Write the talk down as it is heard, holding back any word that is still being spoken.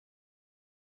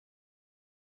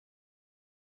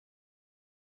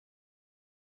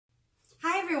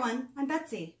everyone, I'm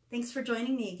Betsy. Thanks for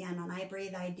joining me again on I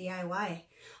Breathe I DIY.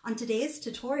 On today's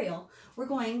tutorial, we're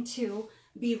going to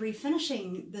be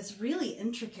refinishing this really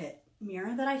intricate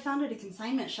mirror that I found at a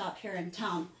consignment shop here in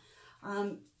town.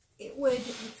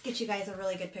 Let's get you guys a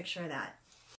really good picture of that.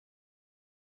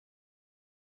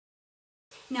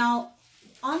 Now,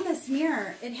 on this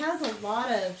mirror, it has a lot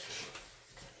of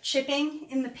chipping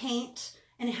in the paint,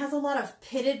 and it has a lot of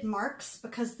pitted marks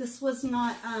because this was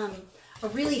not a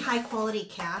really high quality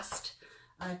cast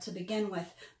to begin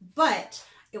with, but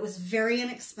it was very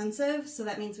inexpensive, so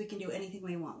that means we can do anything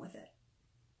we want with it.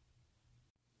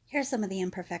 Here's some of the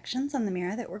imperfections on the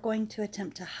mirror that we're going to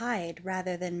attempt to hide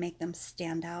rather than make them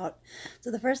stand out.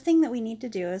 So the first thing that we need to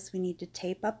do is we need to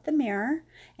tape up the mirror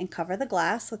and cover the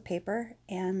glass with paper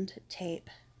and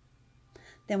tape.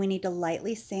 Then we need to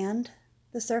lightly sand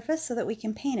the surface so that we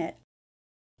can paint it.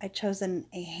 I've chosen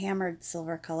a hammered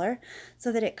silver color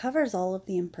so that it covers all of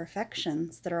the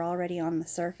imperfections that are already on the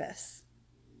surface.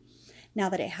 Now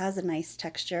that it has a nice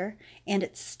texture and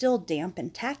it's still damp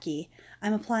and tacky,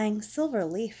 I'm applying silver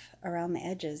leaf around the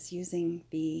edges using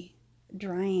the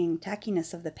drying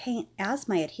tackiness of the paint as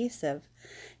my adhesive.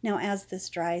 Now as this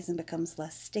dries and becomes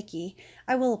less sticky,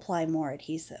 I will apply more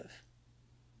adhesive.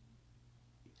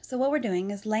 So what we're doing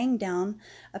is laying down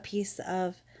a piece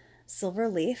of silver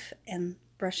leaf and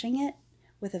brushing it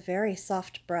with a very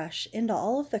soft brush into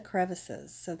all of the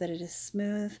crevices so that it is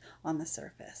smooth on the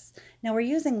surface. Now we're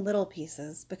using little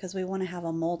pieces because we want to have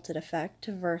a molted effect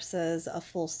versus a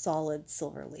full solid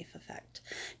silver leaf effect.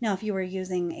 Now if you were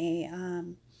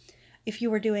using if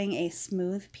you were doing a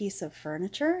smooth piece of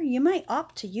furniture, you might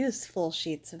opt to use full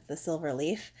sheets of the silver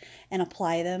leaf and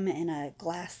apply them in a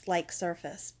glass-like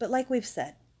surface. But like we've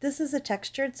said, this is a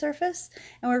textured surface,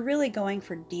 and we're really going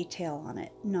for detail on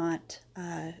it, not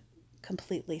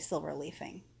completely silver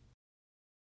leafing.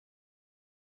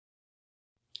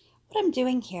 What I'm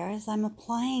doing here is I'm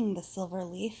applying the silver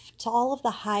leaf to all of the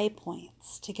high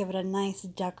points to give it a nice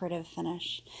decorative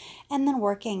finish, and then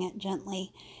working it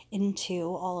gently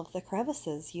into all of the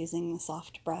crevices using the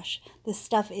soft brush. This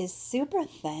stuff is super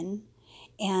thin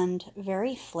and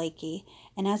very flaky,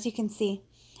 and as you can see,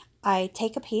 I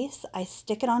take a piece, I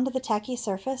stick it onto the tacky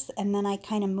surface, and then I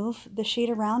kind of move the sheet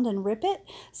around and rip it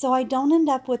so I don't end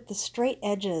up with the straight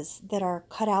edges that are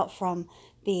cut out from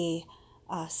the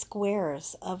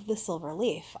squares of the silver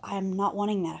leaf. I'm not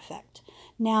wanting that effect.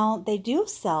 Now they do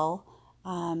sell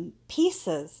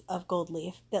pieces of gold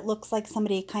leaf that looks like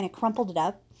somebody kind of crumpled it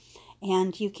up,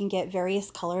 and you can get various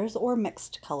colors or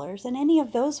mixed colors, and any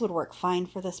of those would work fine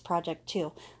for this project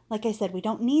too. Like I said, we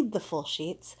don't need the full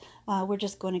sheets. We're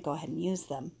just going to go ahead and use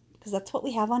them because that's what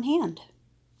we have on hand.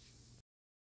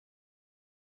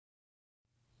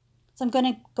 So I'm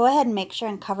going to go ahead and make sure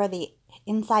and cover the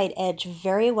inside edge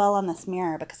very well on this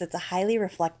mirror because it's a highly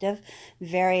reflective,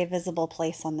 very visible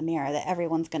place on the mirror that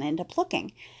everyone's going to end up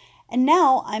looking. And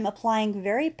now I'm applying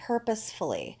very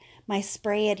purposefully my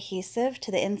spray adhesive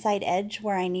to the inside edge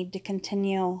where I need to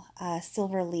continue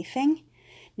silver leafing.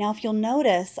 Now if you'll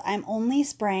notice, I'm only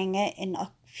spraying it in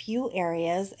a few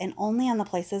areas and only on the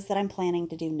places that I'm planning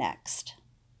to do next.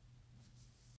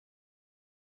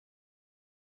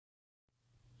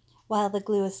 While the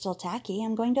glue is still tacky,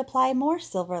 I'm going to apply more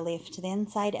silver leaf to the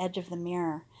inside edge of the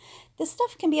mirror. This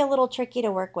stuff can be a little tricky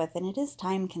to work with and it is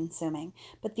time consuming,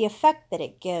 but the effect that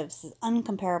it gives is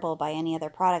uncomparable by any other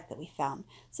product that we found.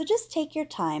 So just take your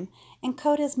time and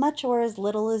coat as much or as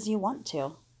little as you want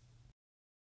to.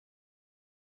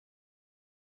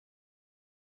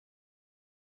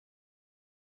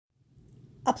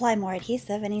 Apply more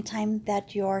adhesive anytime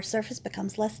that your surface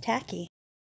becomes less tacky.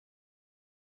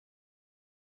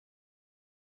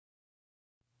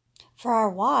 For our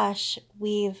wash,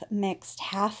 we've mixed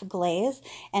half glaze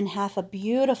and half a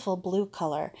beautiful blue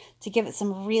color to give it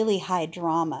some really high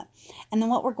drama. And then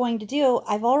what we're going to do,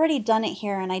 I've already done it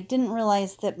here and I didn't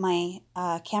realize that my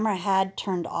camera had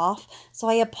turned off, so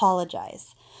I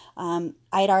apologize. I'd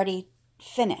already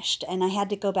finished and I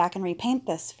had to go back and repaint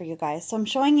this for you guys. So I'm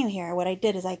showing you here what I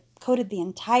did is I coated the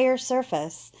entire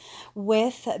surface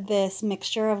with this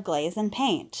mixture of glaze and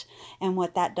paint. And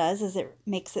what that does is it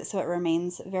makes it so it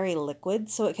remains very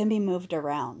liquid so it can be moved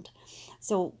around.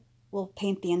 So we'll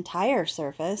paint the entire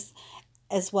surface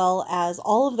as well as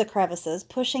all of the crevices,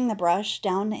 pushing the brush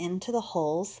down into the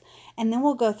holes, and then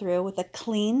we'll go through with a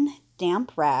clean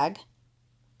damp rag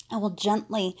and we'll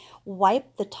gently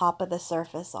wipe the top of the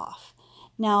surface off.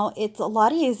 Now, it's a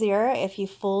lot easier if you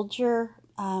fold your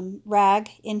rag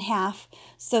in half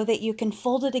so that you can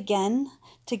fold it again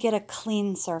to get a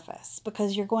clean surface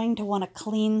because you're going to want a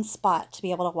clean spot to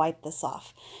be able to wipe this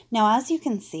off. Now, as you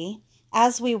can see,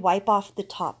 As we wipe off the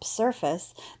top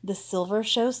surface, the silver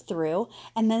shows through,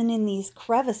 and then in these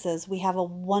crevices we have a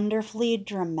wonderfully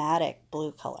dramatic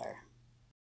blue color.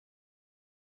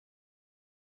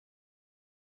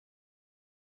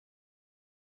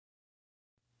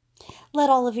 Let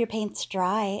all of your paints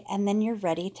dry, and then you're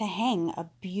ready to hang a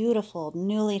beautiful,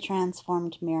 newly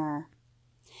transformed mirror.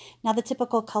 Now, the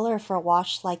typical color for a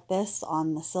wash like this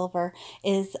on the silver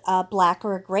is a black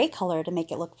or a gray color to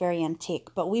make it look very antique,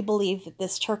 but we believe that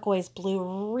this turquoise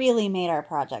blue really made our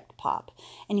project pop,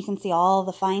 and you can see all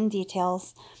the fine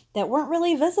details that weren't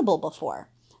really visible before.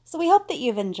 So we hope that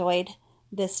you've enjoyed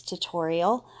this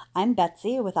tutorial. I'm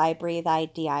Betsy with I Breathe I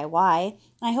DIY,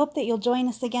 and I hope that you'll join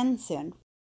us again soon.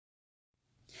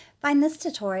 Find this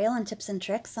tutorial and tips and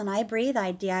tricks on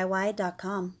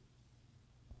ibreatheidiy.com.